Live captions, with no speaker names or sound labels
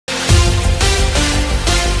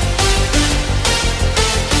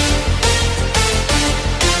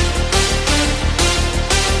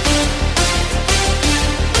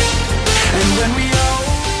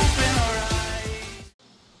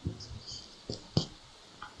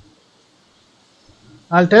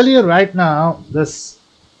I'll tell you right now, this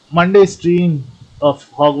Monday stream of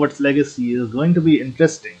Hogwarts Legacy is going to be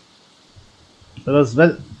interesting because,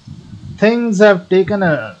 well, things have taken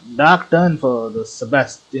a dark turn for the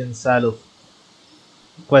Sebastian Sallow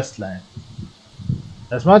questline.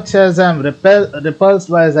 As much as I'm repulsed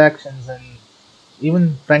by his actions and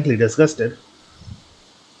even frankly disgusted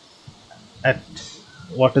at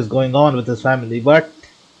what is going on with his family, but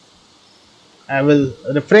I will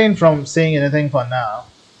refrain from saying anything for now.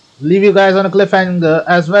 Leave you guys on a cliffhanger,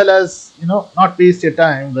 as well as, not waste your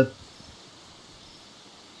time with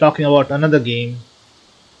talking about another game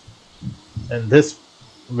in this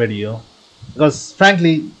video, because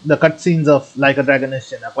frankly the cutscenes of Like a Dragon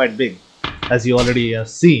Ishin are quite big, as you already have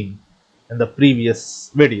seen in the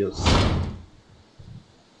previous videos.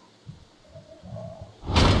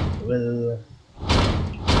 We'll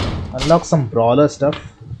unlock some brawler stuff.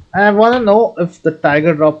 I want to know if the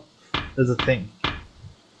tiger drop is a thing.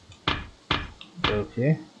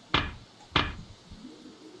 Okay.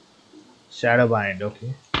 Shadowbind,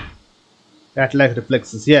 okay. Cat-like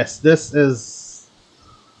reflexes. Yes, this is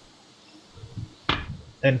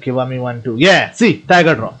in Kiwami 1-2. Yeah, see,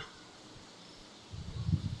 tiger drop.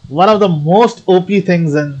 One of the most OP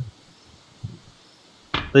things in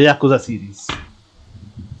the Yakuza series.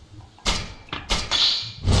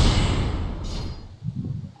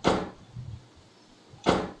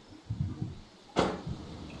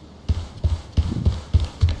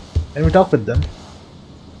 Can we talk with them?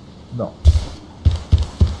 No.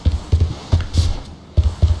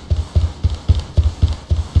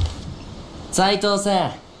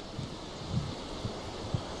 Saito-san.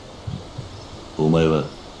 お前は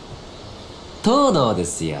東堂で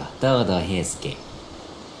すよ、東堂平介。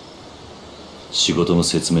仕事の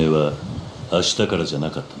説明は明日からじゃな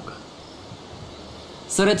かったのか。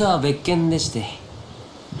それとは別件でして。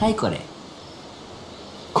はいこれ。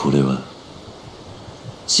これは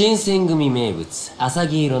新選組名物、浅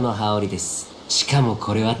黄色の羽織です。しかも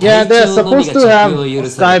これは Yeah, 隊 they're 長のみ supposed が to 着用を have 許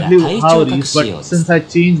さ sky れた blue 隊長隠 howdies, し用 but です。 since I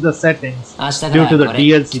changed the settings 明日か due ら to the これ着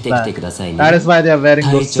DLC てきて pack, くださいね。 that is why they are wearing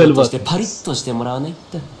隊 those 長と silver してパリ things, ッとしてもらわない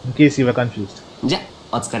と。 in case you were confused. じゃ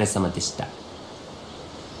あ、お疲れ様でした。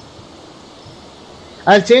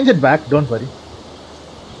I'll change it back, don't worry.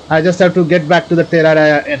 I just have to get back to the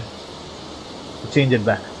Terraria Inn to change it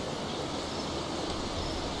back.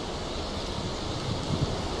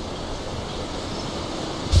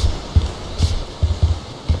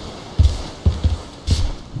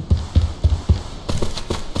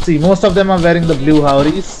 See, most of them are wearing the blue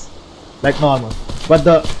howries, like normal. But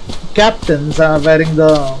the captains are wearing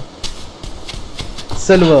the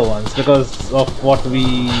silver ones because of what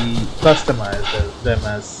we customized them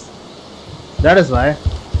as. That is why.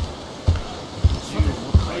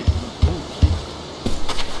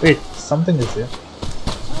 Wait, something is here.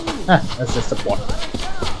 Ah, that's just a pot.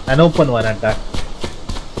 An open one at that.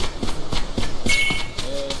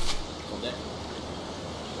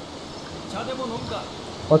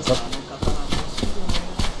 What's up?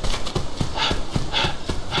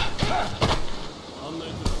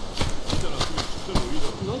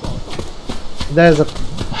 There's a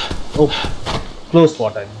close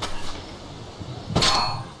spot, I mean.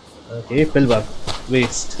 Okay, pillbug.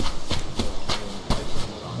 Waste.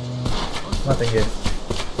 Nothing here.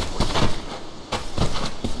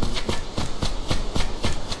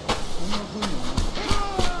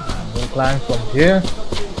 We'll climb from here.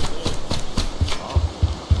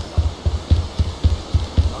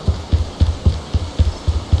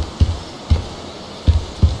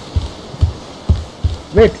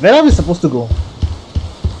 Wait, where are we supposed to go?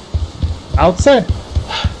 Outside?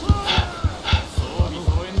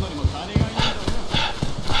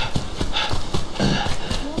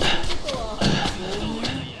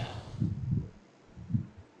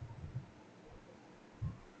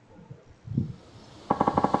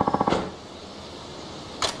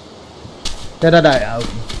 Did I die out?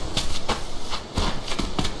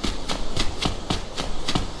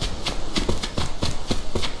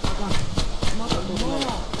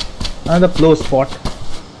 Another close spot.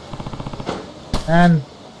 And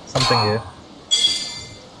something here.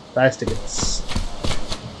 Price tickets.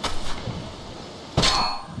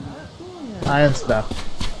 Iron scrap.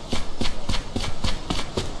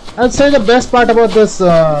 I'd say the best part about this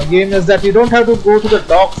game is that you don't have to go to the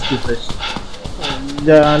docks to fish.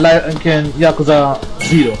 Like in Yakuza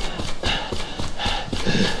 0.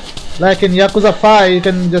 Like in Yakuza 5, you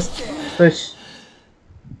can just fish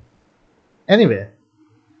anywhere.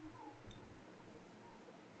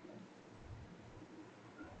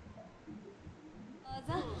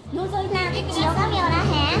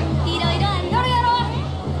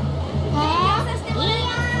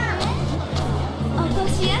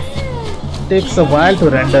 takes a while to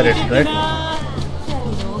render it, right?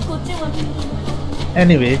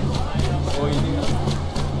 Anyway.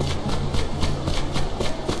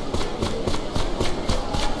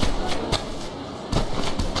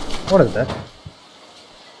 What is that?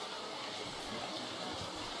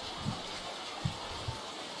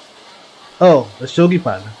 Oh, the shogi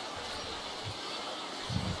parlor.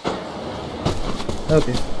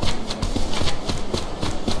 Okay.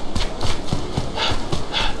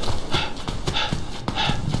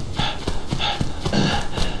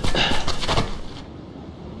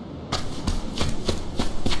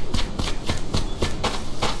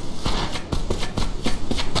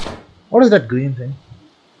 What is that green thing?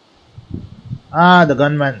 Ah, the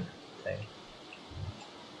gunman thing.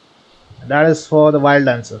 That is for the wild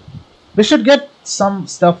dancer. We should get some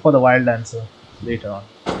stuff for the wild dancer later on.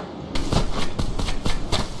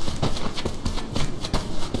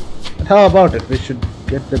 But how about it? We should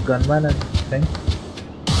get the gunman and thing.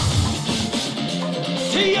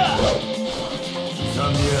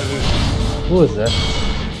 Who is that?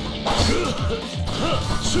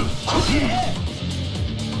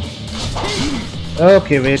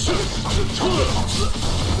 Okay, wait.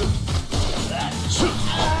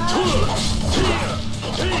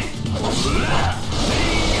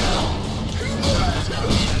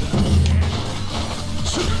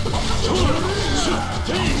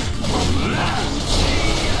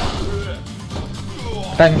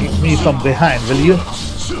 Attacking me from behind, will you?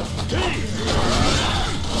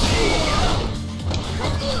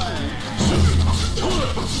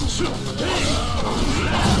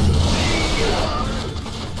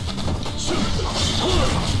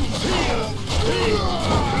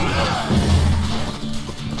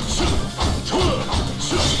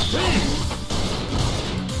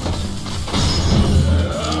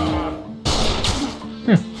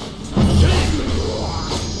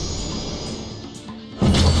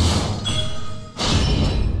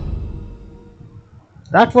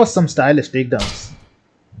 That was some stylish takedowns.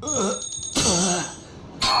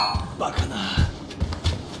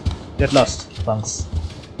 Get lost, punks.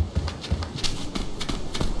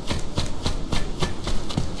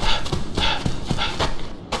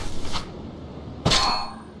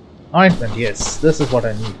 Ointment, yes, this is what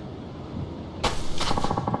I need.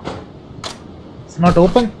 It's not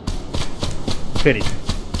open? Pity.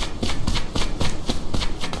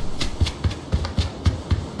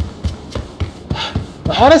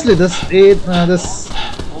 Honestly, this area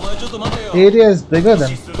is bigger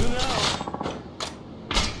than.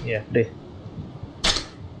 Yeah, day.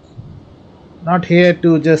 Not here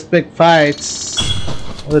to just pick fights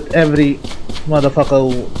with every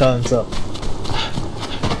motherfucker who turns up.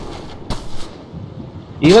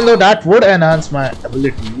 Even though that would enhance my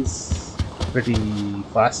abilities pretty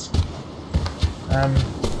fast.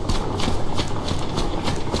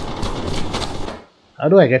 How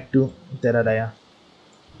do I get to Teradaya?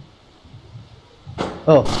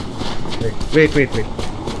 Oh, wait.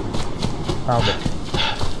 Found it.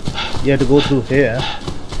 You have to go through here,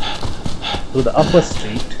 to the upper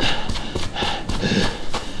street.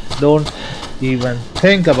 Don't even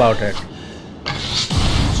think about it.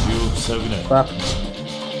 Fuck.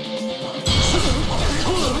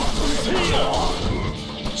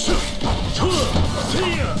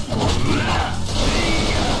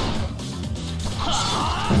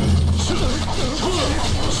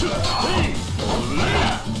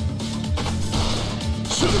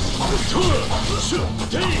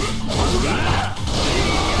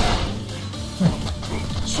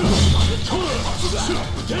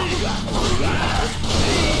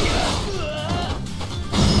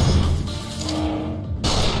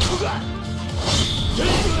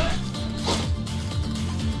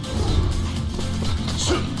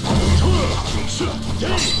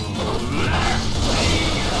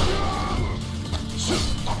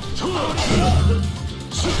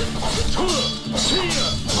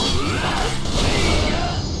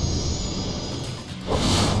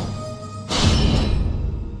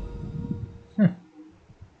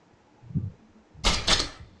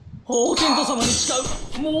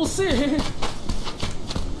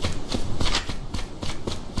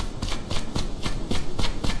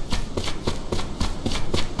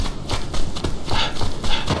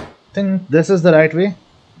 Think this is the right way?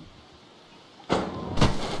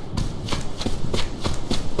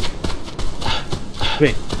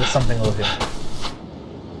 Wait, there's something over here.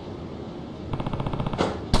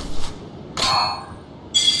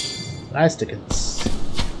 Nice tickets.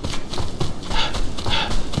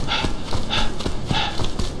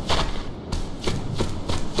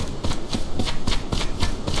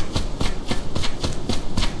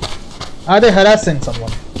 Are they harassing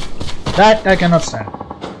someone? That I cannot stand.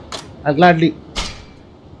 I'll gladly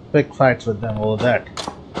pick fights with them over that.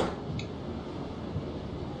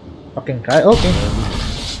 Fucking try. Okay.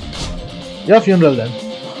 Your funeral then.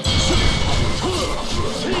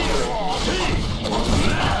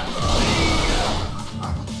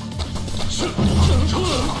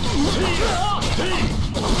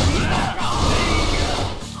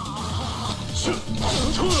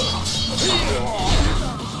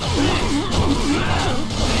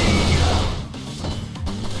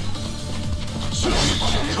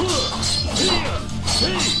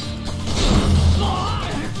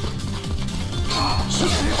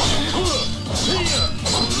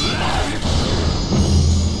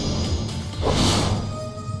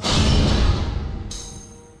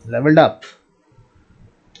 Leveled up.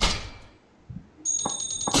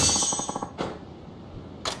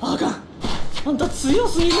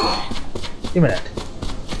 Give me that.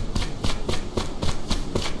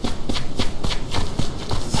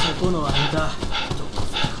 そこのあんた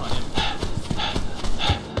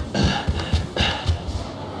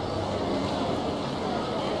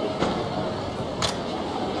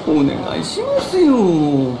お願いします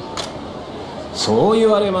よ。そう言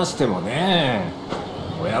われましてもね、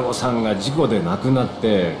親御さんが事故で亡くなっ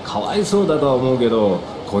てかわいそうだとは思うけど、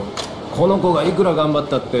この子がいくら頑張っ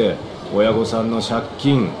たって親御さんの借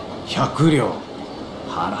金100両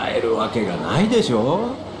払えるわけがないでしょ。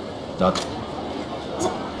だって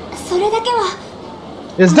それだけは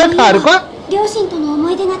Is that Haruka? 両親との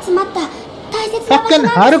思い出が詰まった大切な場所 Fucking なんで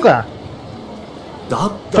す。 Haruka. だ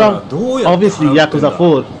ったら From どうやって obviously 払ってんだ。 Yakuza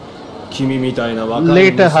 4. 君みたいな若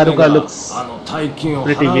い Later 娘 Haruka が looks あの大金を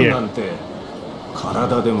pretty 払 weird. うなんて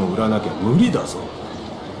体でも売らなきゃ無理だぞ。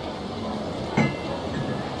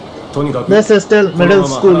とにかく This is still この middle まま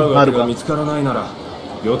school 払うわけが Haruka. 見つからないなら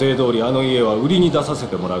予定通りあの家は売りに出させ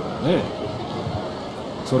てもらうからね。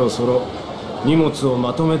そろそろ荷物を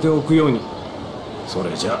まとめておくように。そ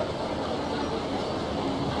れじゃ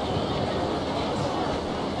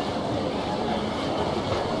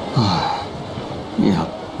やっ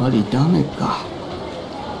ぱりダメか。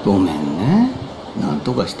ごめんね。なん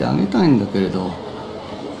とかしてあげたいんだけれど。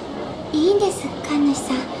いいんです、神主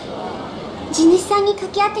さん。地主さんに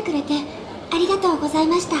掛け合ってくれてありがとうござい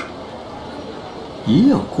ました。い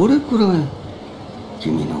や、これくらい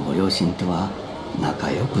君のご両親とは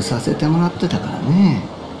仲良くさせてもらってたからね。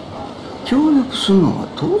協力するのは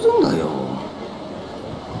当然だよ。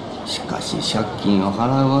しかし借金を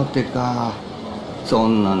払うわけか。そ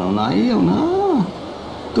んなのないよな。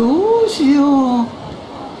どうしよう。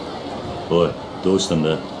おい、どうしたん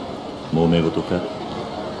だ？揉め事か？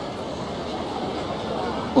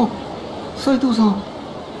あ、斉藤さん。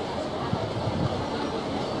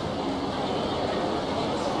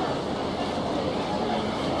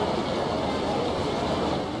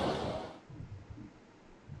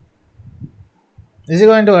Is he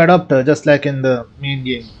going to adopt her just like in the main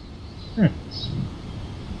game?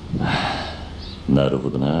 なるほ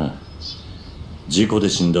どな。事故で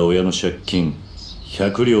死んだ親の借金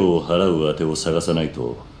100両を払う当てを探さない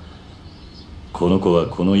と、この子は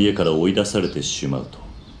この家から追い出されてしまうと。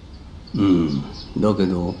だけ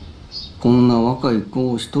どこんな若い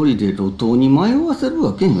子を一人で路頭に迷わせる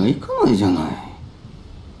わけにはいかないじゃない。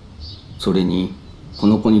それにこ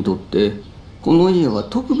の子にとってこの家は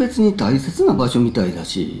特別に大切な場所みたいだ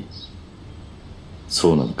し。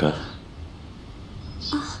そうなのか？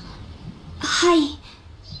はい。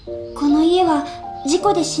この家は事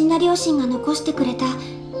故で死んだ両親が残してくれた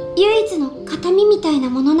唯一の形見みたいな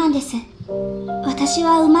ものなんです。私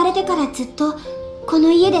は生まれてからずっとこ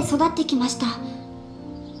の家で育ってきました。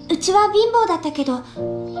うちは貧乏だったけど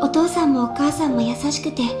お父さんもお母さんも優し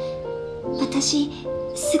くて、私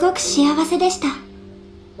すごく幸せでした。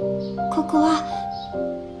ここは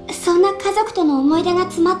そんな家族との思い出が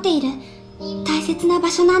詰まっている大切な場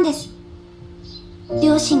所なんです。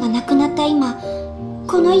両親が亡くなった今、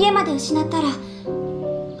この家まで失ったら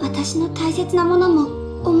私の大切なもの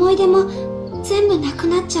も思い出も全部なく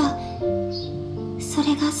なっちゃう。そ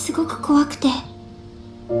れがすごく怖くて。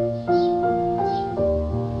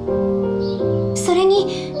それ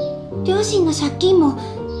に両親の借金も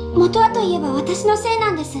元はといえば私のせい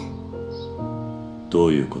なんです。ど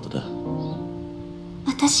ういうことだ？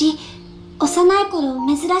私、幼い頃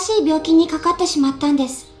珍しい病気にかかってしまったんで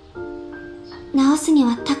す。治すに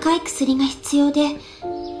は高い薬が必要で、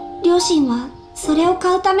両親はそれを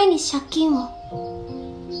買うために借金を。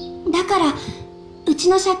だからうち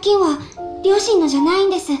の借金は両親のじゃないん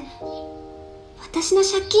です。私の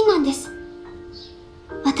借金なんです。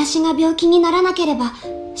私が病気にならなければ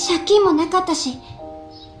借金もなかったし、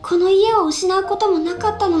この家を失うこともな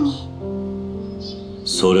かったのに。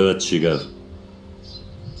それは違う。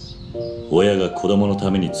親が子供のた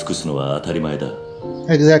めに尽くすのは当たり前だ。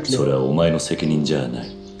Exactly. それはお前の責任じゃな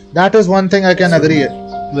い。That is one thing I can agree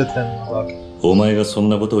with him about. お前がそん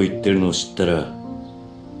なことを言ってるのを知ったら、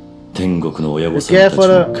天国の親御 To さん care たち for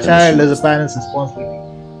の a child is a parent's responsibility,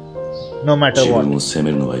 no matter 自分 what. を責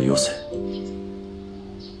めるのはよせ。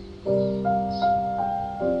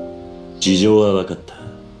事情は分かった。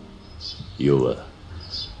要は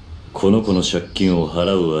この子の借金を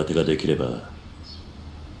払う当てができれば、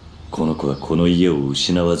この子はこの家を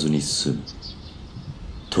失わずに済む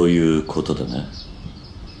ということだな。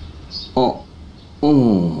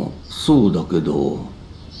そうだけど。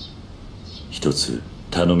一つ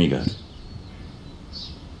頼みがある。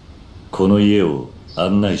この家を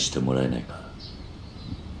案内してもらえないか。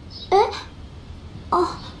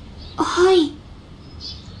はい。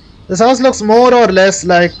 This house looks more or less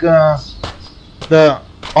like the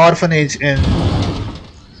orphanage in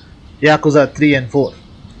Yakuza 3 and 4.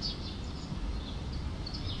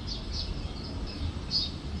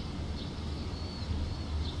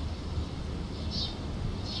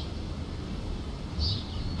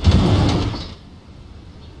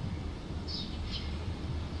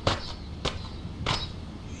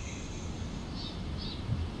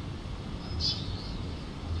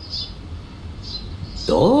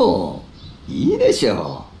どう？いいでし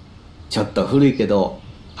ょう。ちょっと古いけど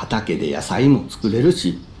畑で野菜も作れる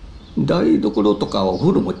し、台所とかお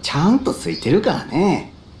風呂もちゃんとついてるから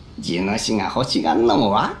ね。地主が欲しがるの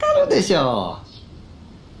もわかるでしょあ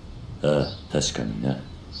あ、確かにな。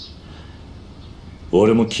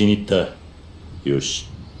俺も気に入った。よし、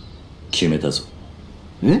決めたぞ。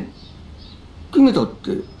え？決めたっ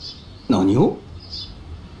て何を？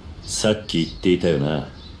さっき言っていたよな。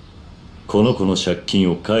この子の借金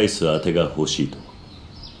を返す当てが欲しいと。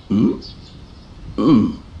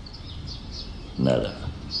なら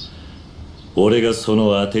俺がそ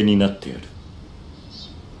の当てになってやる。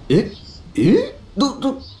どういう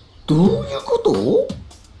こ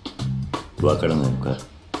と？わからないのか。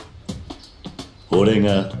俺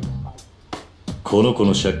がこの子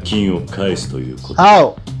の借金を返すということ。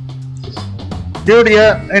 How? Dude,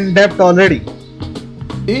 you're in debt already.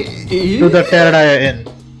 To the Teradaya Inn.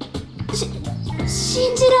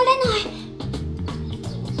 信じられ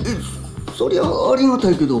ない。そりゃありが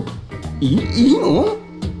たいけど、いいの？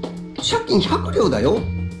借金100両だよ。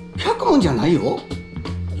100文じゃないよ。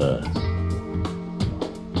ああ、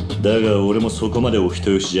だが俺もそこまでお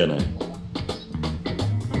人よしじゃない。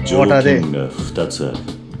条件が2つある。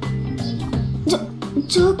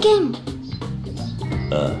条件？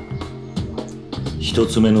ああ、1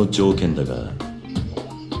つ目の条件だが、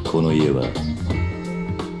この家は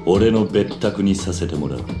俺の別宅にさせても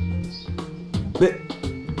らう。別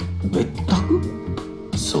宅？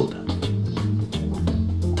そうだ。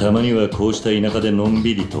たまにはこうした田舎でのん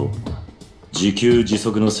びりと自給自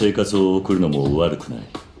足の生活を送るのも悪くない。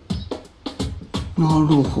な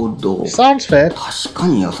るほど。Sounds fair. 確か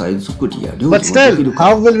に野菜作りや料理も But でき still, るか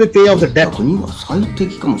ら、 how will we pay off the debt? 別宅には最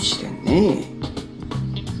適かもしれんね。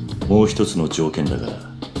もう一つの条件だが、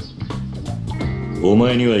お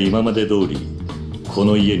前には今まで通りこ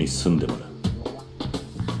の家に住んでもらう。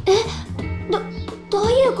どう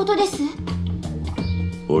いうことです？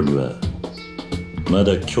俺にはま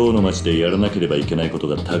だ今日の街でやらなければいけないこと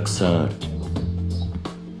がたくさんある。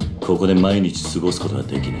ここで毎日過ごすことは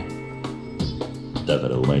できない。だか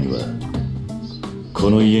らお前にはこ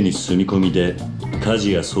の家に住み込みで家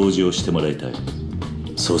事や掃除をしてもらいたい。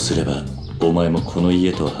そうすればお前もこの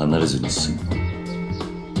家と離れずに済む。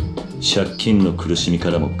借金の苦しみか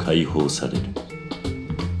らも解放される。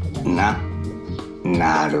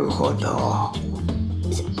なるほど。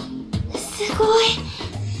すごい。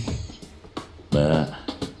まあ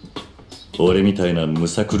俺みたいなむ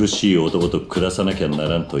さ苦しい男と暮らさなきゃな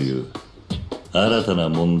らんという新たな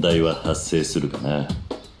問題は発生するかな。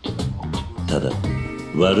ただ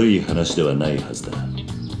悪い話ではないはずだ。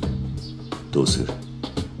どうする？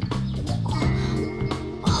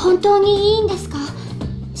本当にいいんですか？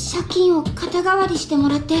借金を肩代わりしても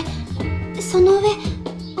らって、その上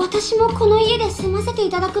私もこの家で住ませてい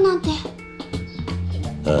ただくなんて。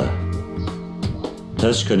ああ、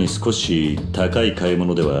確かに少し高い買い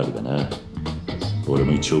物ではあるがな。俺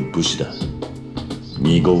も一応武士だ。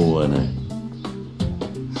見言はない。あ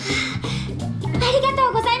りがと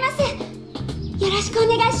うございます。よろしくお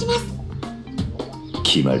願いします。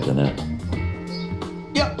決まりだな。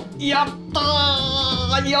やった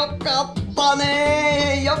ー、よかった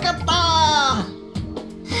ねー、よかったー。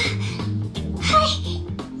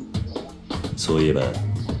そういえば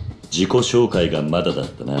自己紹介がまだだっ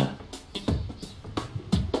たな。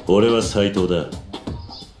俺は斉藤だ。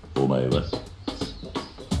お前は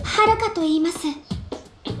はるかと言います。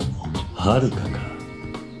はるかか。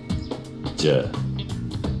じゃあ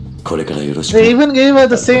これからよろしく。 They even gave her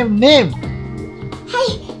the same name. は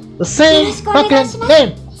い、 The same よろしくお願い fucking します。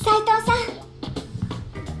 name. 斉藤さ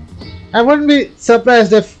ん。 I wouldn't be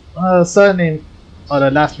surprised if her surname, or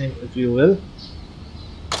her last name if you will,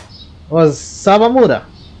 was Sawamura.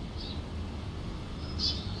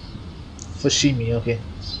 Fushimi, okay.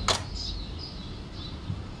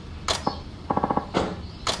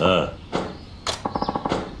 ああ。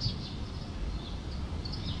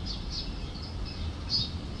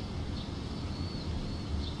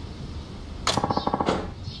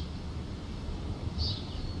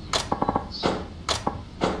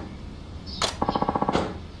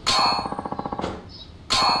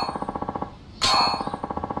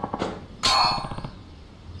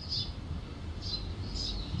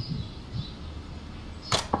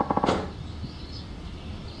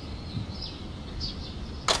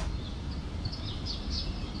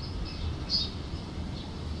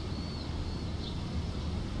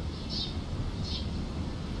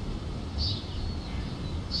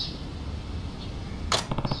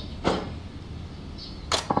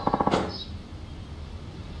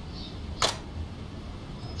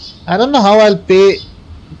I don't know how I'll pay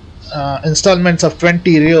installments of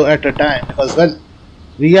 20 Ryo at a time because, well,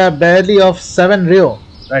 we are barely of 7 Ryo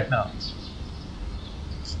right now.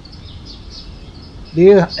 Do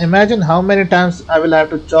you imagine how many times I will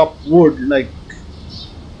have to chop wood like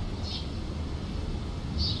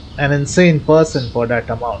an insane person for that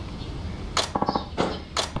amount?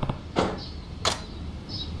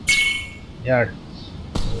 Yeah.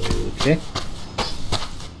 Okay.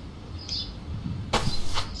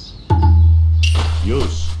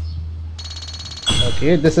 Yosh.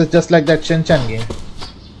 Okay, this is just like that Shinchan game.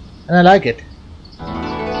 And I like it.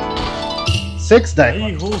 6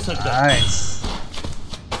 diamond. Nice.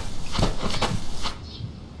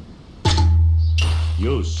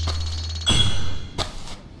 Yosh.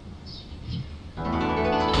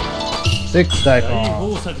 6 大 daikon.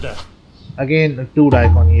 豊作だ。 Again, 2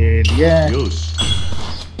 daikon yield. Yeah. よし。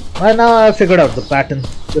 Right now I figured out the pattern.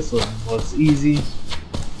 This one was easy.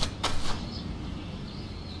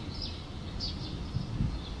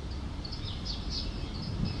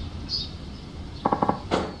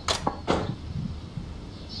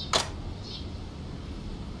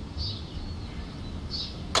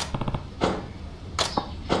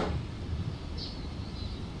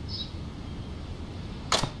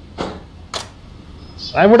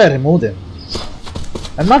 Why would I remove them?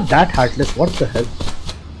 I'm not that heartless, what the hell?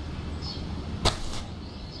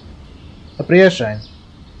 A prayer shrine.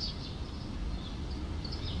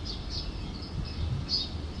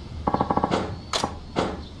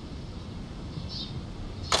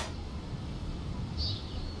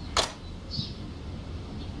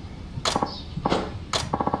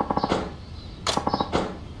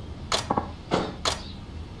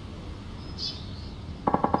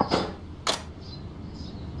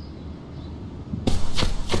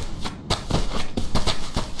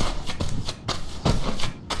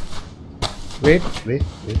 Wait.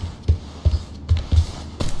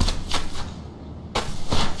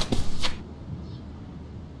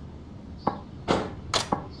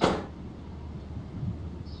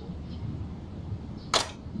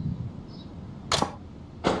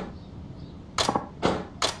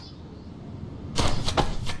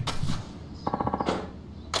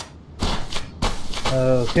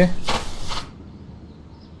 Okay.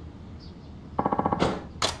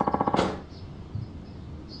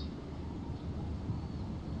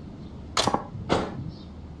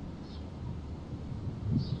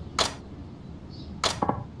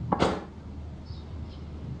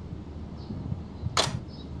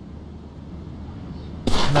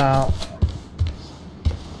 Now,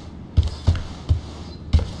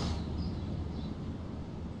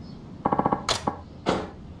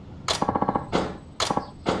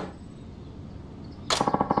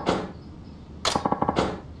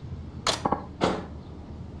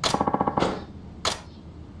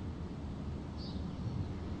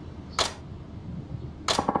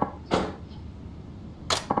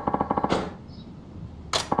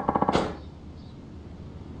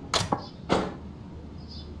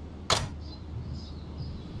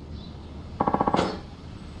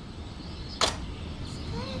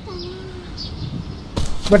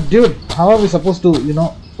 but dude, how are we supposed to,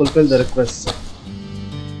 fulfill the requests?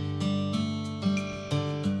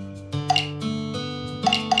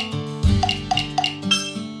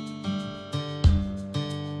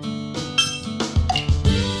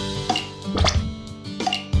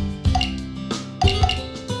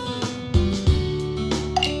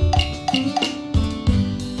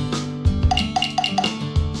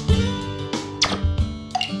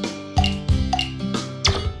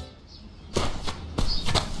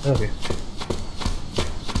 Okay.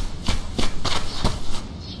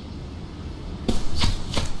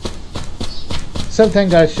 Still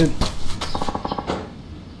think I should.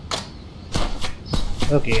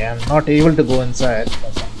 Okay, I'm not able to go inside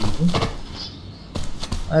for some reason.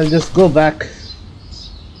 I'll just go back.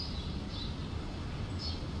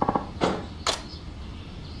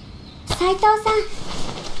 Saito-san,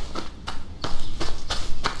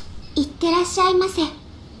 いってらっしゃいませ。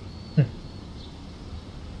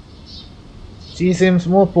 She seems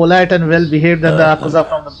more polite and well behaved than the Yakuza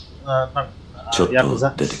from the not, ちょっと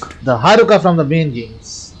Yakuza. 出てくる。 The Haruka from the main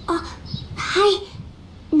games. あ、は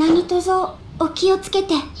い。何卒お気をつけ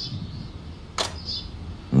て。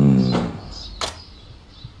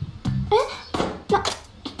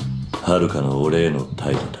はるかの俺への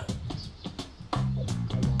態度だ。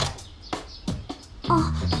あ、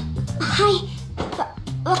はい。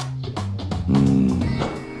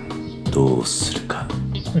どうするか。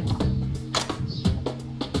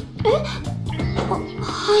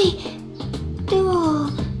はい。では、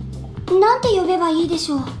なんて呼べばいいで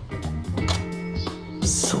しょう。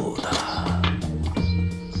そうだ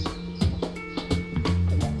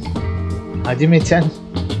な。はじめちゃん、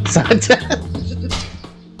さあちゃん。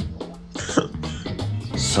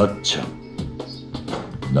さっちゃん。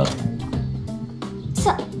な。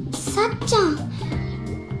さっちゃん。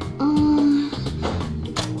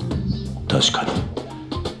確かに。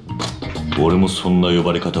俺もそんな呼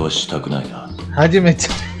ばれ方はしたくないな。はじめち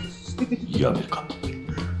ゃん。やめるか。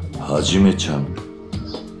はじめちゃん。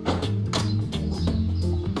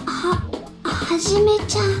はじめ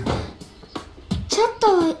ちゃん。ちょっと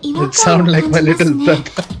違和 It 感 sounds を like 感 my じます little ね。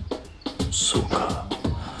brother. そうか。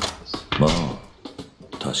まあ、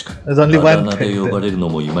確か There's に。 only あ one だ名で thing 呼ば there. れるの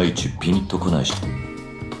もいまいちピンとこないし。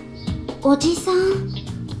おじさん。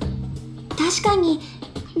確かに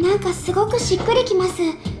なんかすごくしっくりきます。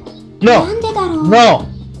 No, なんでだろう。 no.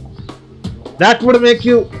 That would make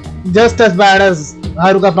you just as bad as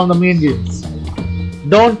Haruka from the main games.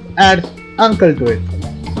 Don't add uncle to it.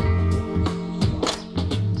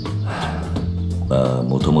 まあ、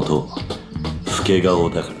もともと老け顔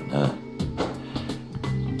だからな。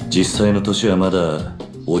実際の年はまだ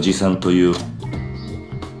おじさんという。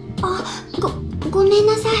あ、ごめん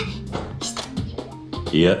なさ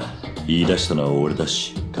い。いや、言い出したのは俺だ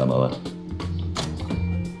し構わん。は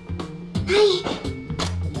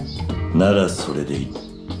い。ならそれでいい。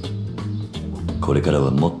これから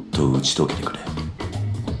はもっと打ち解けてくれ。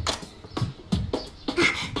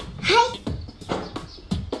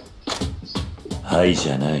はい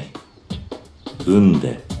じゃない。運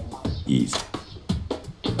でいいぞ。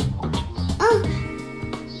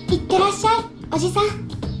いってらっしゃい、おじさん。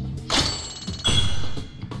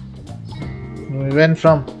 We went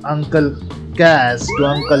from Uncle Kaz to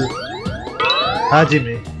Uncle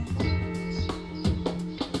Hajime.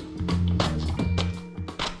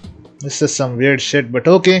 This is some weird shit, but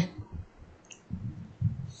okay.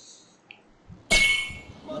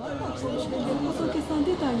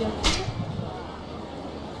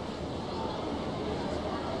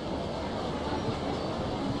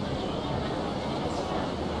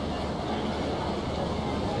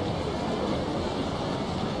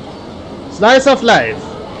 Slice of life.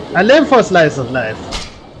 I live for slice of life.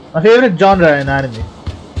 My favorite genre in anime.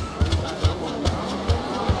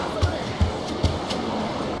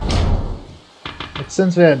 But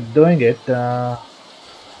since we are doing it,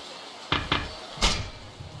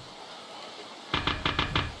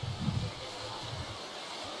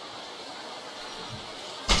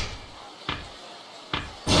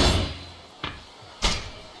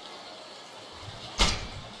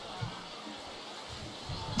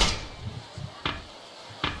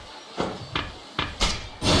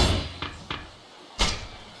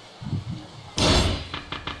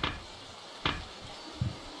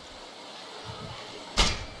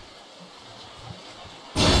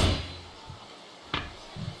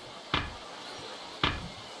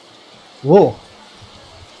 whoa,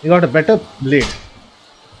 you got a better blade.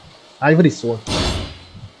 Ivory sword.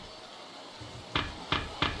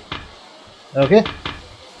 Okay,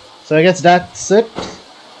 so I guess that's it.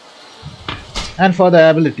 And for the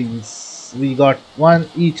abilities, we got one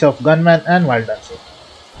each of Gunman and Wild Dancer.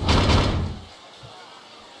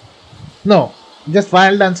 No, just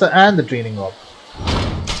Wild Dancer and the Training Orb.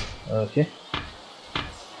 Okay.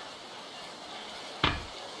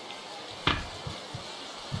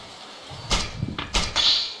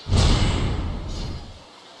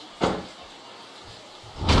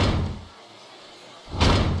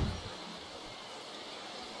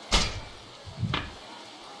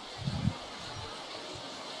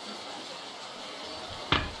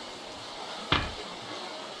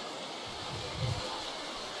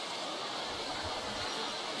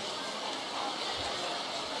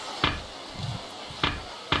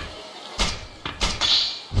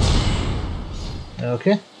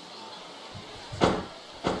 Okay.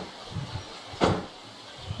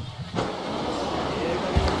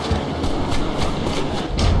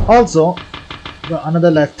 Also,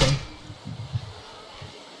 another last thing.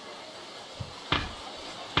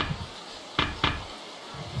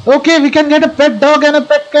 Okay, we can get a pet dog and a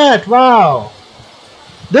pet cat. Wow.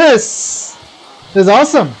 This is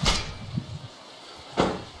awesome.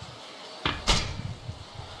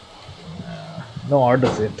 No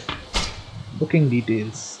orders yet. Booking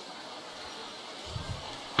details.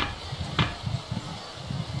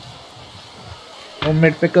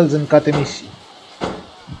 Homemade pickles in Katemishi.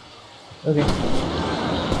 Okay.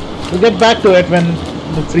 We'll get back to it when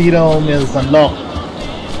the free roam is unlocked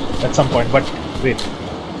at some point, but wait.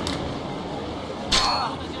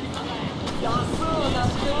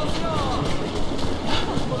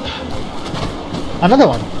 Another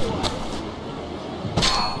one.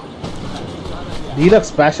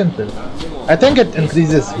 Deluxe passion pill. I think it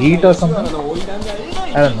increases heat or something. I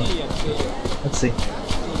don't know. Let's see.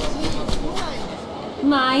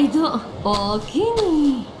 毎度おおき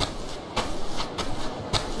に。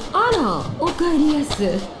あら、おかえりやす。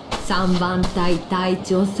3番隊隊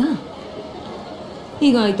長さん。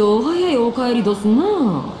意外とお早いお帰りどす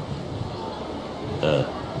な。ああ、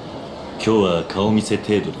今日は顔見せ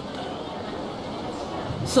程度だっ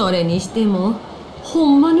た。それにしてもほ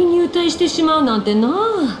んまに入隊してしまうなんて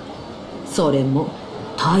な。それも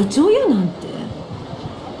隊長やなんて。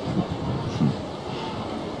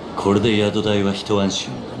これで宿代は一安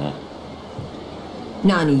心だな。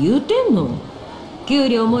何言うてんの。給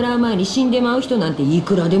料もらう前に死んでまう人なんてい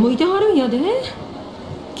くらでもいてはるんやで。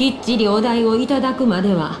きっちりお代をいただくま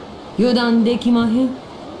では油断できまへん。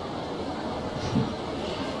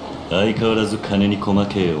相変わらず金に細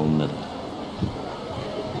けえ女だ。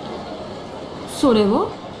それは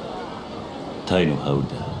タイの羽織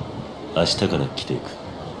だ。明日から着ていく。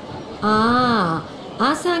あ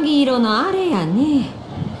あ、浅黄色のあれやね。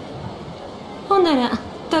ほんなら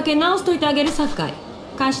竹直しといてあげるさかい。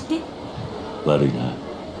貸して。悪いな。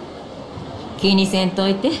気にせんと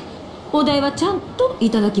いて。お代はちゃんとい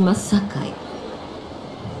ただきますさかい。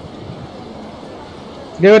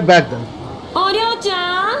Give it back then. おりょうちゃん。は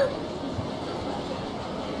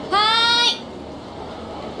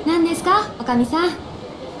ーい。何ですか、おかみさん。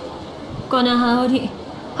この羽織、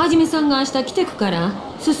はじめさんが明日来てくから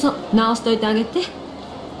裾直しといてあげて。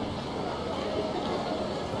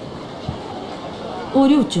お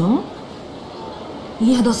りょうちゃん。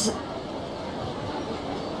いやどす。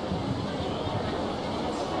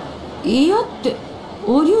いやって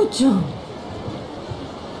おりょうちゃん。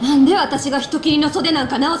なんで私が人切りの袖なん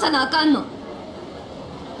か直さなあかんの。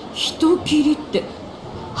人切りって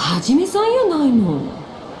はじめさんやないの。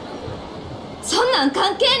そんなん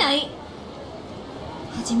関係ない。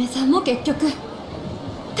はじめさんも結局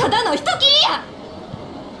ただの人切りや。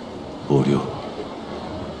横領。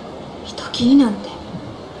人切りなんて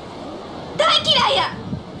大嫌いや。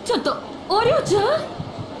ちょっとおりょうちゃん。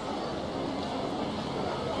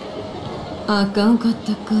あかんかっ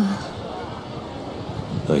たか。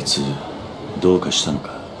あいつどうかしたの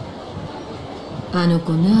か。あの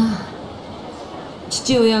子な、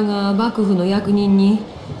父親が幕府の役人に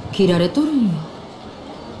切られとるんよ。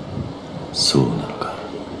そうなのか。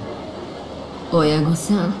親御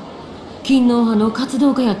さん勤皇派の活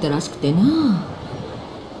動家やったらしくてな。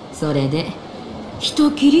それで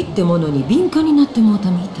人切りってものに敏感になってもう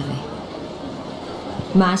たみたい。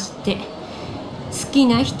まして好き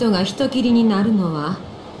な人が人切りになるのは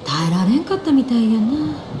耐えられんかったみたいやな。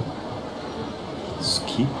好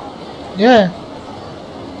き？ Yeah.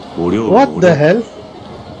 お領 What the hell?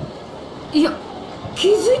 いや、気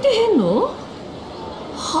づいてへんの？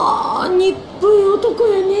はあ、日本い男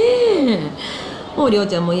やね。おりょう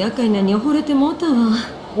ちゃんも厄介なに惚れてもうたわ。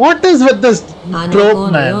What is with this あの trope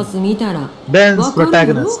子の様 man? 子見たら Ben's わか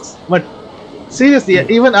るの？ protagonists. But seriously,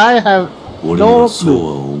 even I have 俺も no そうは clue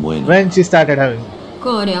思えない when she started having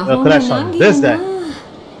こりゃ a ほんま crush 難 on 儀や this な。 guy.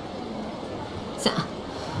 さあ、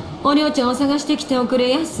おりょうちゃんを探してきておくれ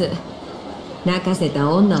やす。泣かせた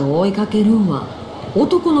女を追いかけるんは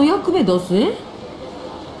男の役目どすえ。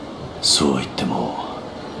そうは言っても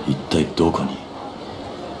一体どこに。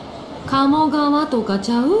鴨川とか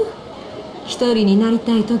ちゃう？一人になり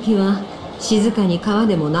たいときは静かに川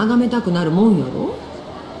でも眺めたくなるもんやろ。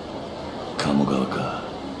鴨川か。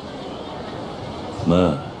まあ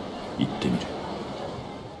行ってみる。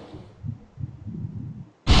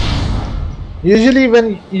 Usually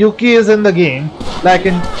when Yuki is in the game, like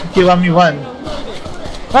in Kiwami 1,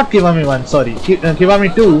 not Kiwami 1, sorry,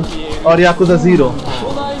 Kiwami 2 or Yakuza 0,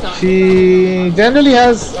 she generally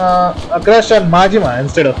has a crush on Majima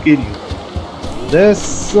instead of Kiryu.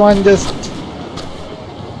 This one just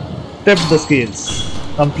tipped the scales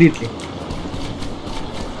completely.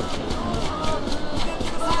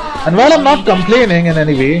 And while I'm not complaining in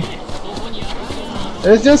any way,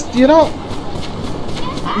 it's just, you know,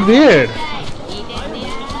 weird,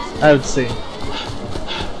 I would say.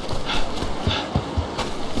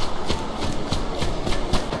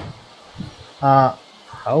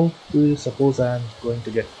 How do you suppose I'm going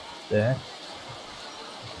to get there?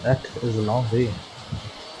 That is a long way.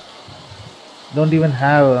 Don't even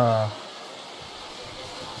have a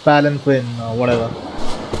palanquin or whatever.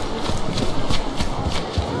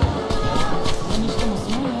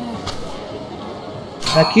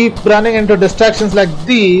 I keep running into distractions like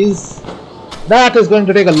these. That is going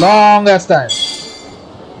to take a long ass time.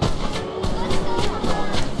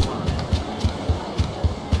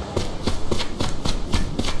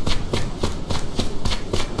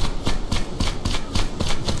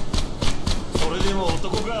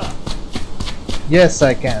 Yes,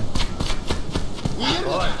 I can.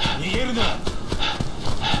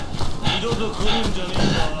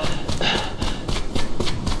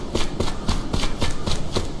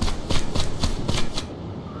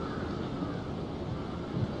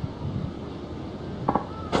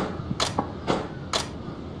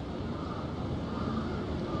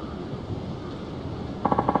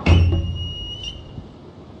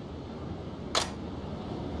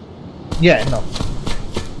 Yeah, no.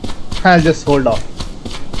 I'll just hold off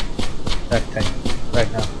that thing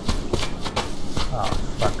right now. Oh,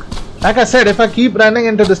 fuck. Like I said, if I keep running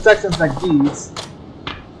into distractions like these,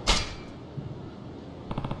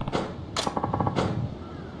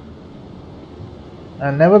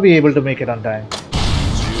 I'll never be able to make it on time.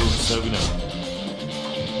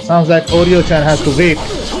 Sounds like Oreo-chan has to wait.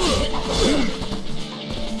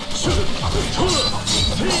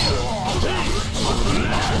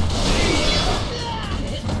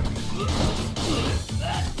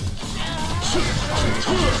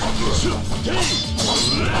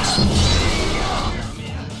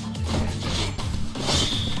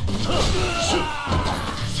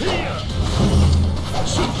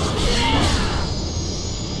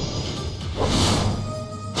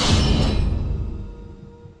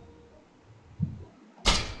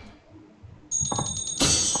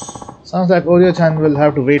 Sounds like Oreo-chan will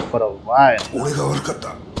have to wait for a while.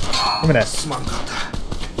 Give me that.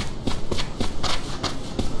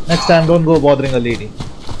 Next time, don't go bothering a lady.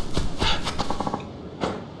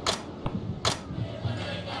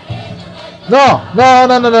 No! No,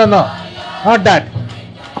 no, no, no, no! Not that!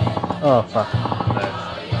 Oh, fuck.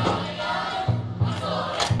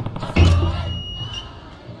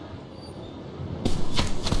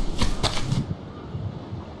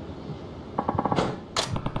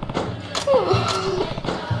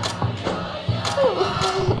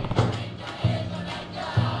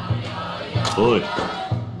 Oi.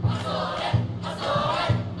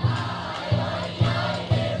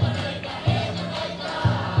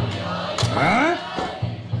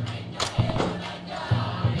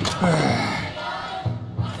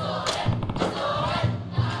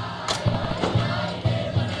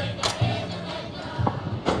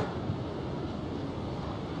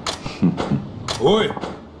 Oi.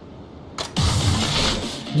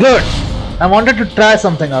 Good! I wanted to try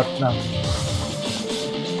something out now.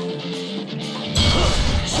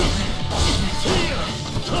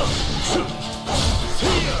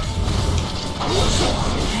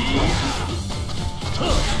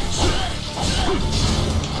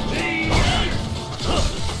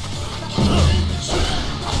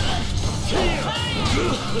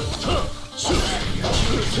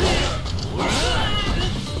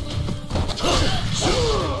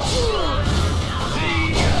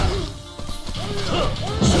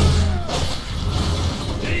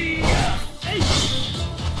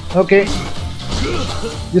 Okay.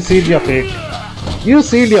 You sealed your fate. You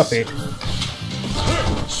sealed your fate.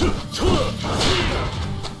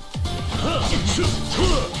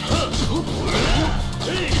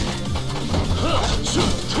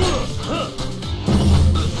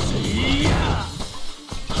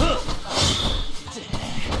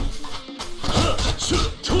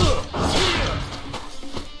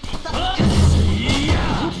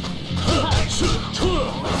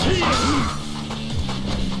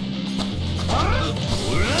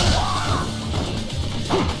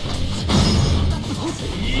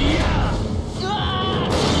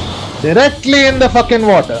 Directly in the fucking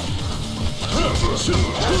water.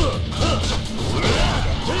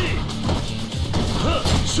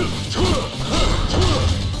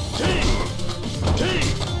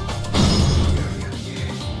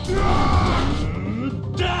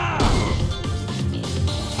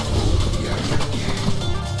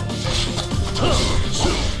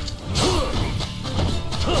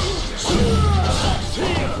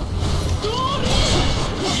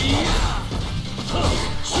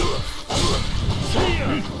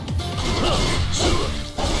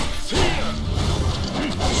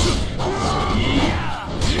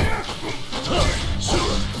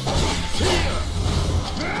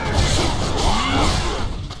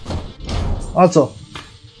 Also,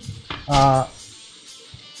 look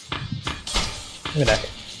at that.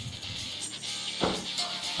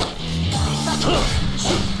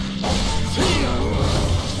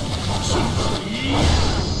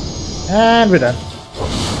 And we're done.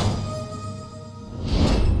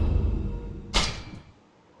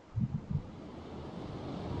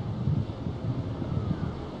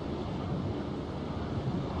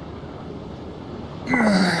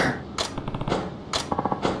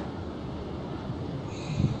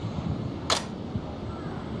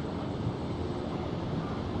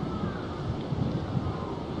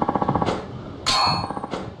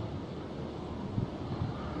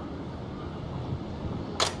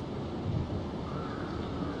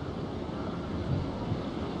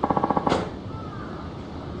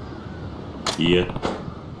いや、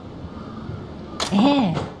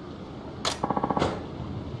ええ。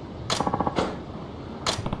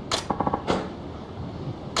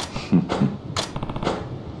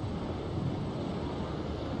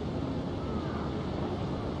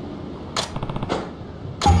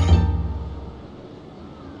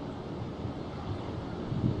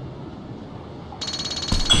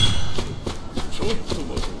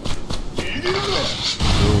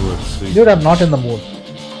Dude, I'm not in the mood.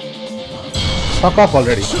 Fuck off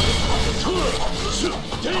already.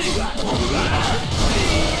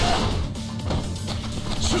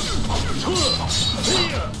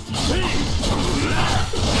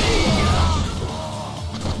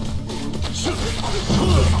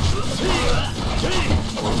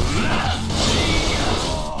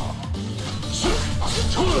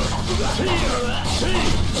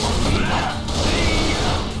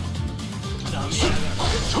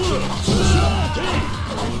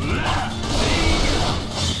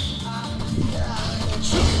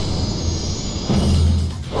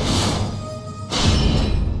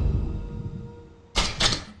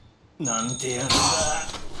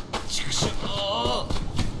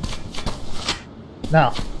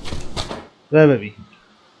 Now, where were we?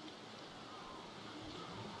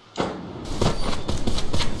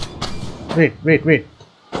 Wait.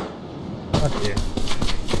 Not here.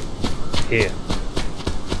 Here.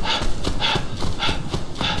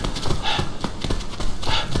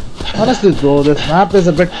 Honestly though, this map is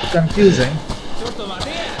a bit confusing.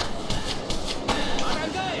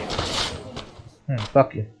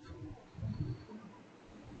 Fuck you.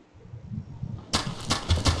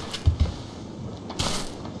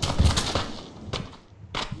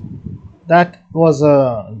 That was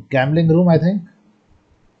a gambling room, I think.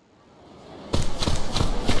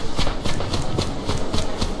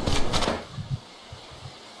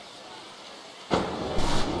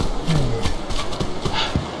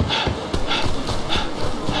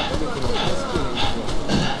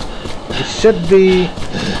 It should be.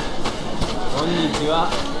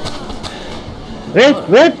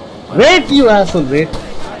 Wait, you asshole, wait.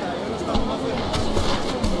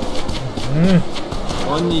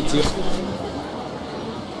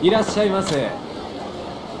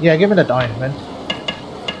 Yeah, give me that ointment.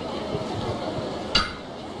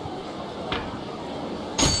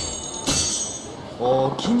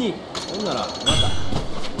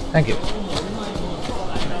 Thank you.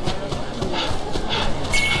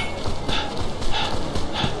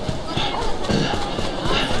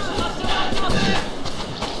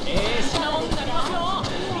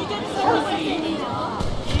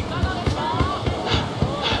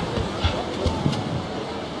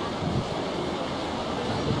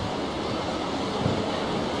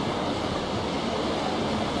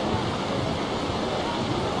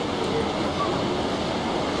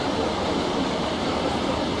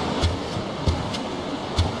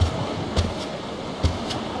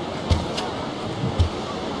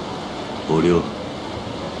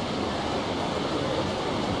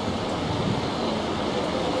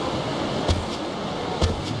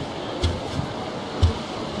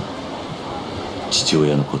父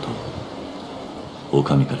親のことお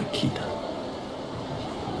上から聞いた。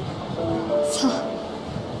そう。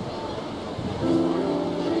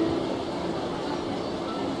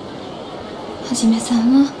はじめさ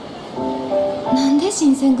んはなんで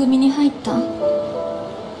新選組に入ったん？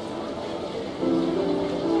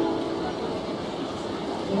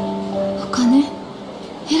お金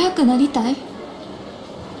偉くなりたい？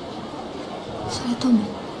それとも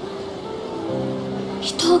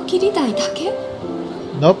人を切りたいだけ？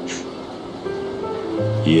 Nope.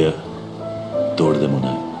 いや、どれでも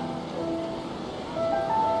ない。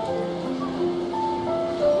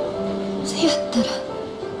せやったら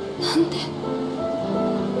なんで？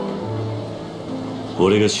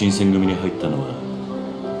俺が新選組に入ったのは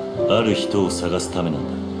ある人を探すためなん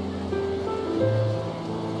だ。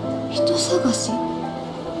人探し。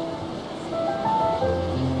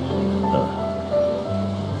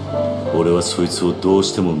俺はそいつをどう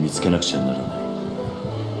しても見つけなくちゃならない。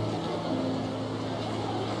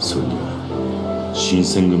それには新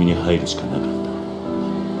選組に入るしかなかっ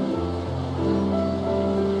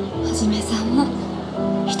た。はじめさんも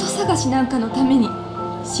人探しなんかのために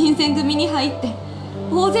新選組に入って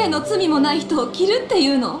大勢の罪もない人を切るってい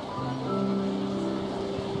うの？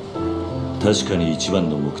確かに一番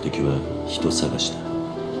の目的は人探しだ。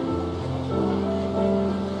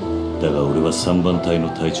だが俺は3番隊の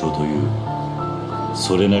隊長という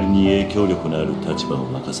それなりに影響力のある立場を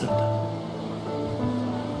任された。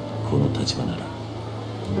この立場なら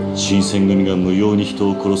新選組が無用に人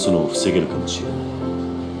を殺すのを防げるかもしれない。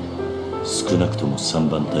少なくとも3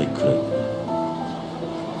番隊くらいだ。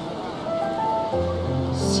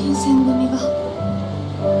新選組が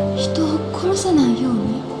人を殺さないよう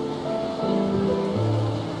に。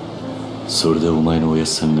それでお前のおやっ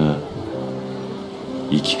さんが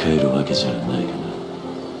生き返るわけじゃないかな。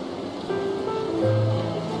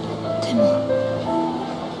でも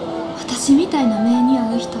私みたいな目に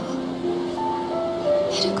遭う人は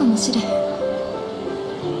減るかもしれへん。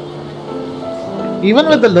 Even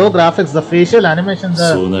with the low graphics, the facial animations そ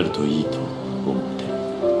are うなるといいと思ってる。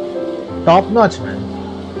 top notch, man.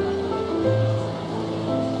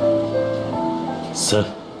 さあ、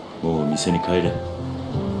もう店に帰れ。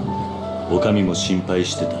おかみも心配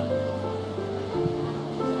してた。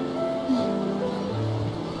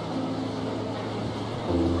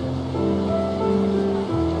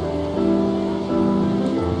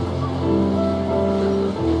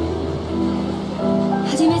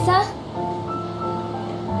はじめさん、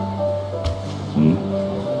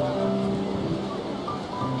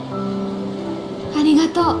ありが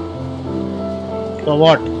とう。 For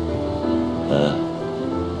what? ああ、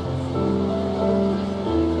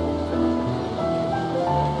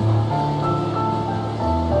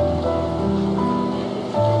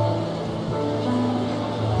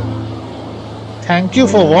Thank you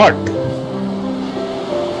for what?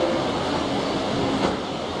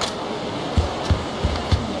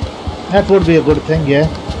 That would be a good thing, yeah.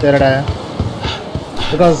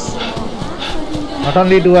 Because not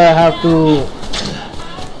only do I have to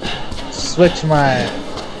switch my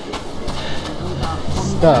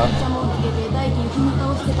stuff,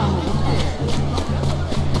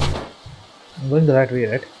 I'm going the right way,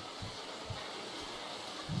 right?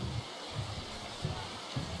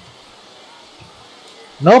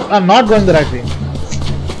 Nope, I'm not going the right way.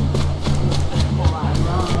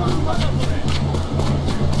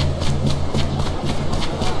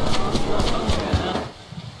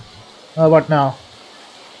 What now?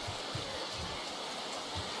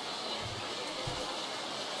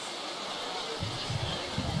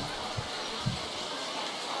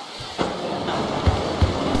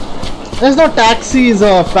 There's no taxis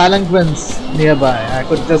or palanquins nearby. I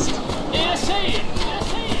could just...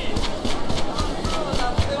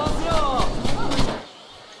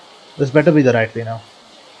 This better be the right way now.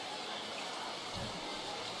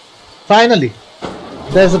 Finally!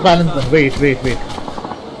 There's a palanquin. Wait.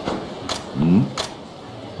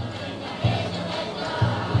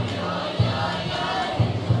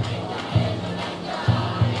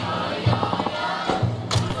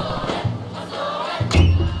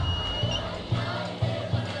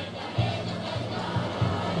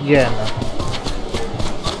 Yeah, no.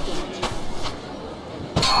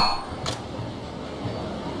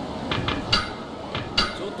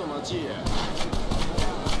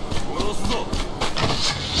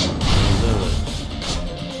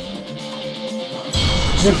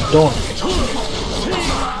 Just don't.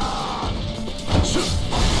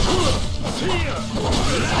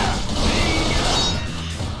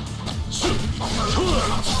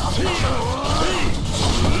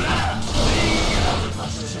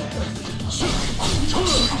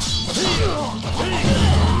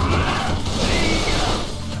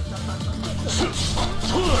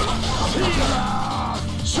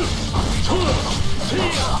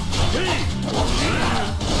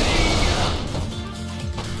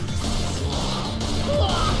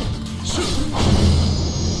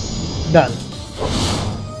 Done.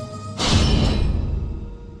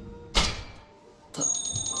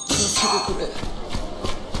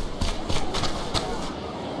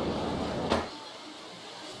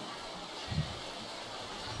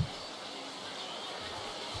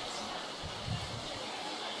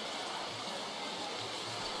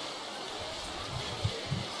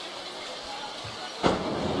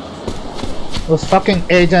 Those fucking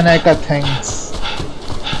Ajaneka things.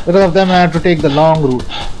 Because of them I had to take the long route.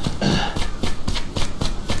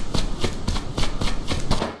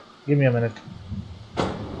 Give me a minute.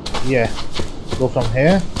 Yeah. Go from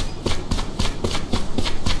here.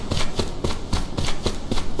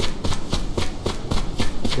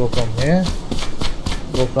 Go from here.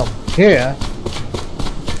 Go from here.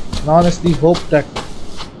 And honestly hope that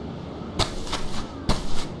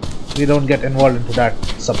we don't get involved into that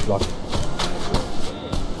subplot.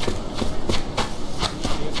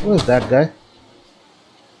 Who is that guy?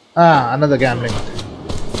 Ah, another gambling thing.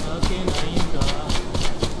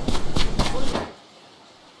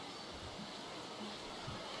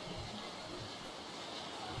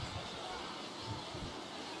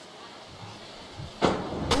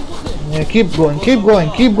 Yeah, keep going, keep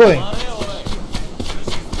going, keep going.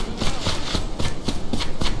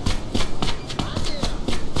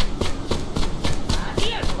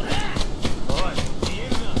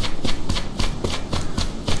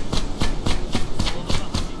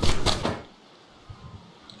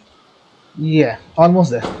 Yeah,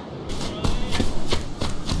 almost there.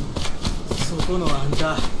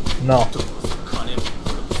 No.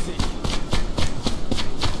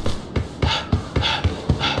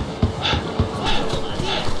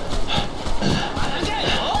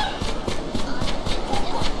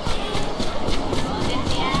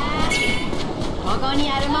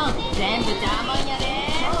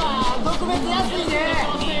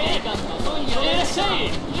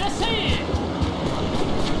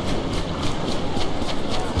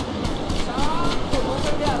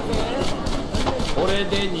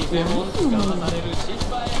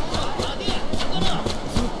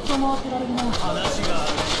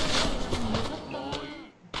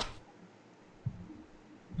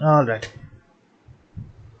 All right.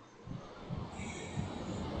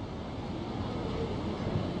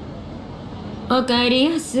おかえり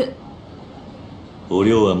やす。お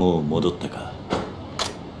涼はもう戻ったか。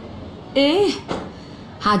ええ、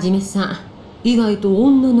はじめさん、意外と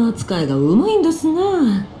女の扱いがうまいんです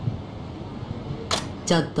な。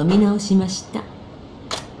ちょっと見直しました。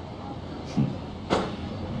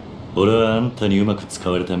俺はあんたにうまく使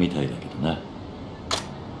われたみたいだけどな。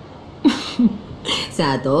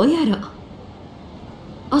さあどうやろ。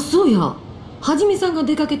あ、そうや、はじめさんが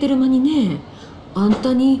出かけてる間にね、あん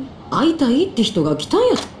たに会いたいって人が来たん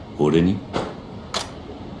や。俺に？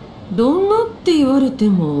どんなって言われて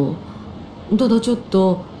も、ただちょっ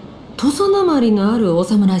と土佐なまりのあるお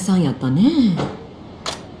侍さんやったね。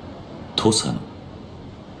土佐の？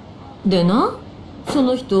でな、そ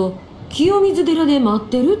の人清水寺で待っ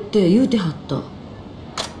てるって言うてはった。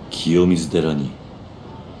清水寺に？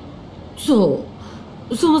そ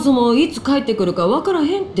う、そもそもいつ帰ってくるか分から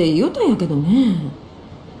へんって言うたんやけどね。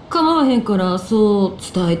構わへんからそう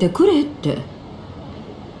伝えてくれって。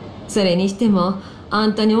それにしてもあ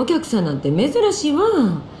んたにお客さんなんて珍しいわ。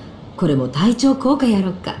これも体調効果や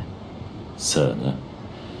ろか。さあな。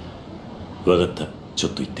分かった、ちょ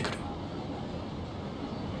っと行ってくる。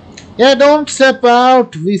Yeah, don't step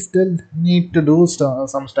out. We still need to do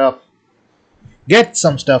some stuff. Get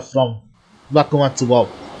some stuff from Bakumatsu Bob.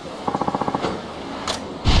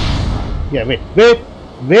 Yeah, wait!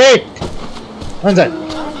 One sec.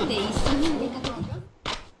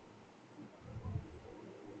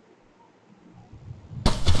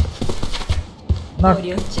 お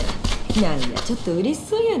りょうちゃん、なんやちょっと嬉し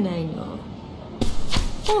そうやないの。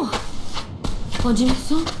あ、はじめ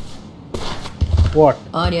さん。What?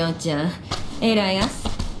 おりょうちゃん、えらいやす。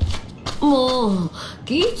もう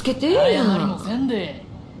気ぃつけてや。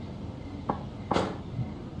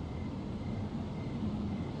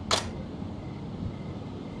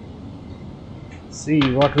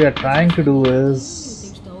See, what we are trying to do is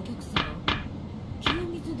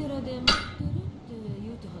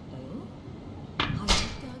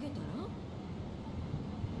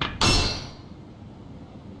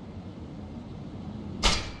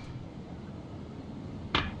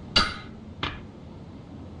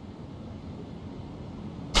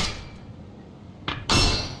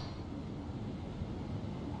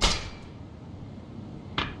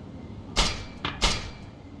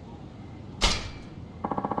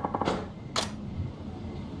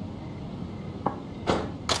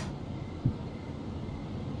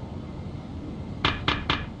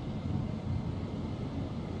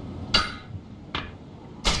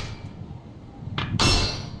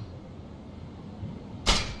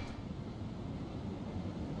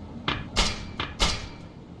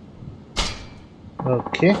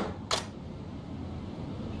okay.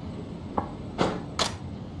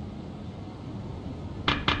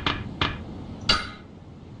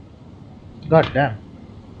 God damn.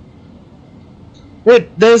 Wait,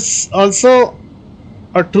 there's also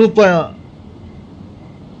a trooper.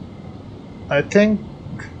 I think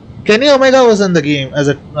Kenny Omega was in the game as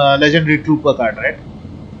a legendary trooper card, right?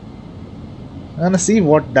 I'm gonna see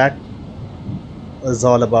what that was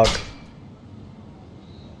all about.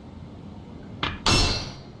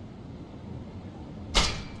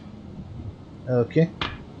 Okay.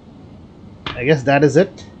 I guess that is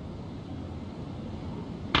it.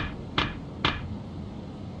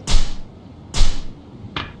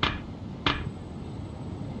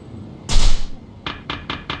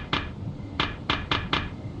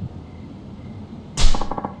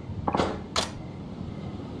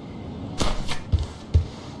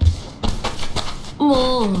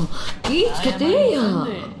もう気ぃつけてや。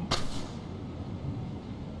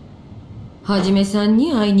はじめさん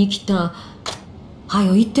に会いに来た。は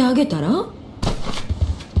よ行ってあげたら。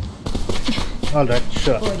Alright,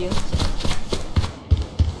 sure.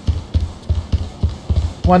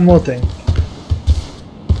 One more thing.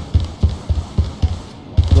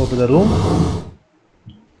 Go to the room.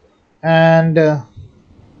 And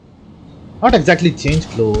not exactly change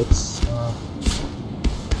clothes.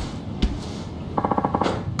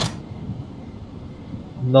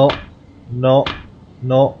 No, no,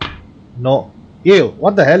 no, no. Ew,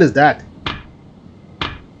 what the hell is that?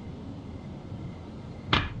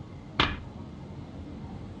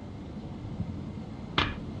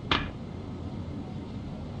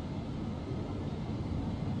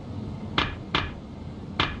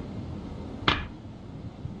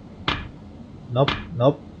 Nope,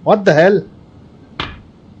 nope. What the hell?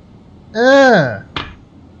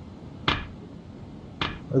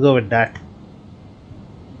 We'll go with that.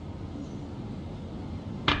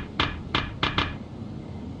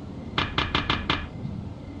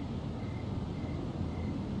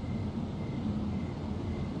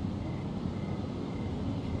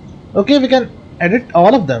 Okay, we can edit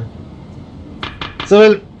all of them. So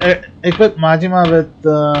we'll equip Majima with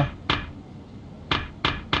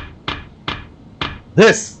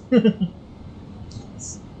this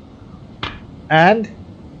and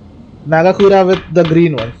Nagakura with the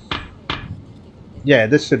green one. Yeah,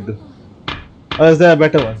 this should do. Or is there a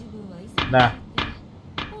better one? Nah.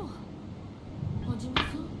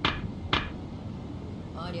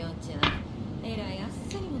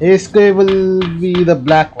 Ace will be the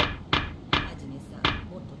black one.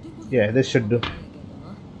 Yeah, this should do.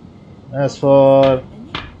 As for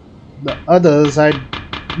the others, I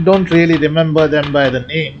don't really remember them by the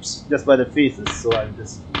names, just by the faces, so I'll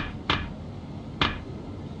just...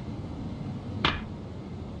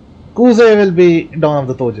 Kuze will be Dawn of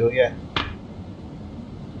the Tojo, yeah.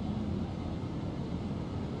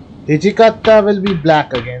 Hijikata will be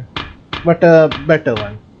black again, but a better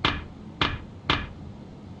one.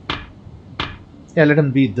 Yeah, let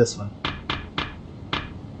him beat this one.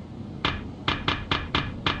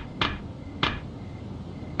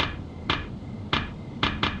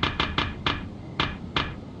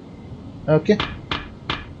 Okay.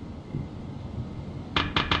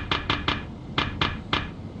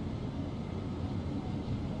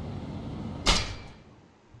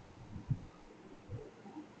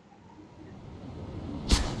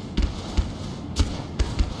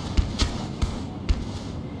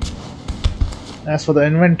 As for the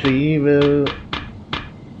inventory, we'll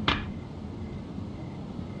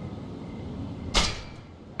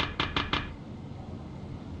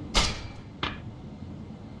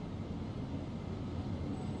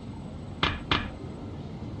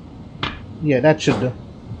yeah, that should do.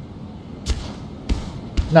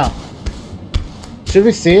 Now, should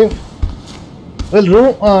we save?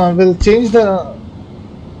 We'll change the...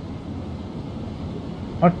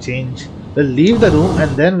 Not change. We'll leave the room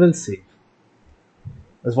and then we'll save.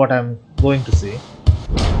 That's what I'm going to say.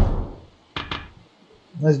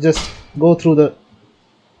 Let's just go through the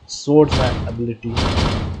swordsman ability.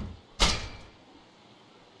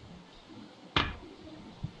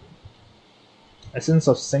 Essence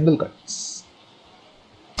of single cuts.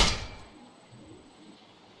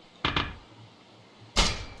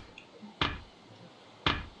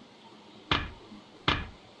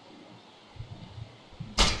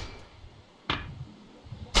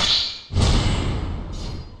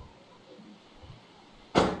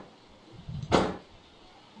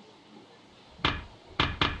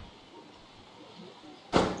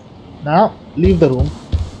 Now leave the room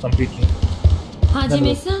completely. はじ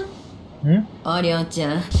めさん。Hmm? おりょうち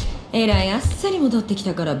ゃん、えらいあっさり戻ってき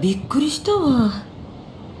たからびっくりしたわ。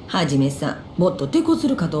はじめさん、もっと抵抗す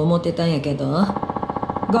るかと思ってたんやけど、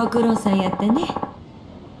ご苦労さんやったね。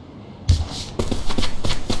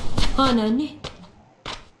ほなね。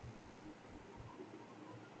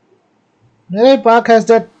Mirai Park has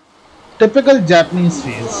that typical Japanese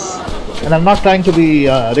face, and I'm not trying to be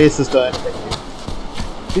racist or anything.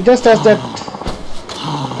 He just has that.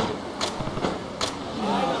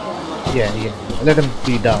 Yeah, let him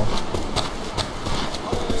be down.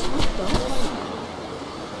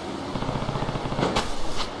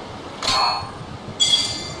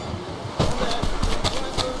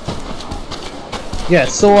 Yeah,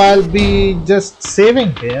 so I'll be just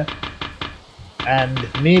saving here, and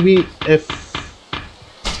maybe if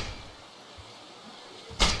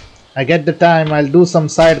I get the time, I'll do some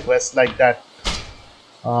side quests like that.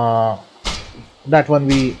 That one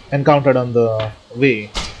we encountered on the way.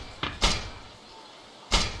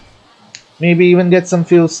 Maybe even get some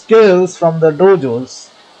few skills from the dojos.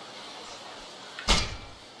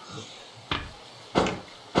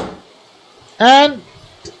 And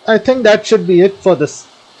I think that should be it for this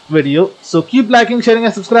video. So keep liking, sharing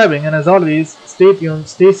and subscribing, and as always, stay tuned,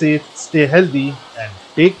 stay safe, stay healthy and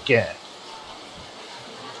take care.